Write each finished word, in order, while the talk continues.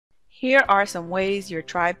Here are some ways your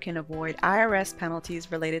tribe can avoid IRS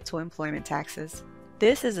penalties related to employment taxes.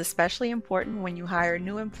 This is especially important when you hire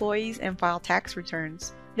new employees and file tax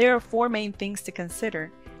returns. There are 4 main things to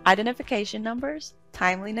consider: identification numbers,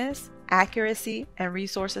 timeliness, accuracy, and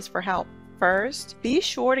resources for help. First, be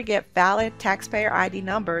sure to get valid taxpayer ID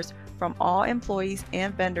numbers from all employees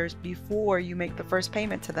and vendors before you make the first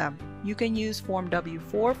payment to them. You can use Form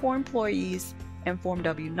W-4 for employees and Form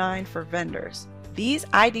W-9 for vendors. These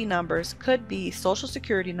ID numbers could be Social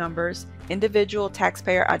Security numbers, individual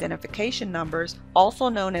taxpayer identification numbers, also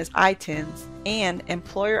known as ITINs, and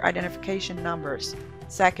employer identification numbers.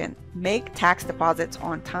 Second, make tax deposits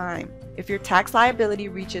on time. If your tax liability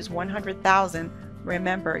reaches $100,000,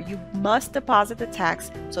 remember, you must deposit the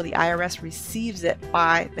tax so the IRS receives it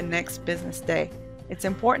by the next business day. It's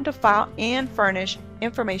important to file and furnish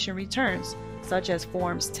information returns, such as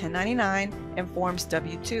Forms 1099 and Forms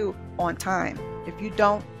W-2 on time. If you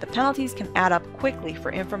don't, the penalties can add up quickly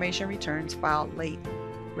for information returns filed late.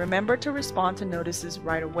 Remember to respond to notices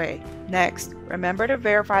right away. Next, remember to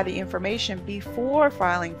verify the information before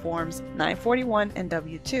filing Forms 941 and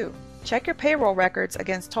W-2. Check your payroll records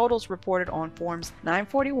against totals reported on Forms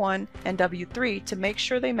 941 and W-3 to make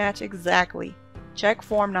sure they match exactly. Check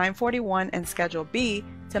Form 941 and Schedule B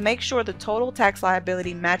to make sure the total tax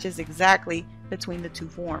liability matches exactly between the 2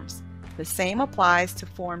 forms. The same applies to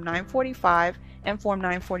Form 945 and Form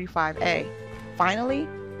 945A. Finally,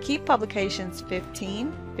 keep publications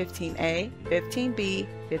 15, 15A, 15B,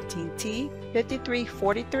 15T,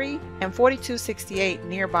 5343, and 4268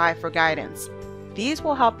 nearby for guidance. These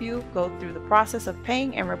will help you go through the process of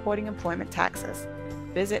paying and reporting employment taxes.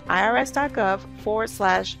 Visit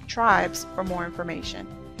irs.gov/tribes for more information.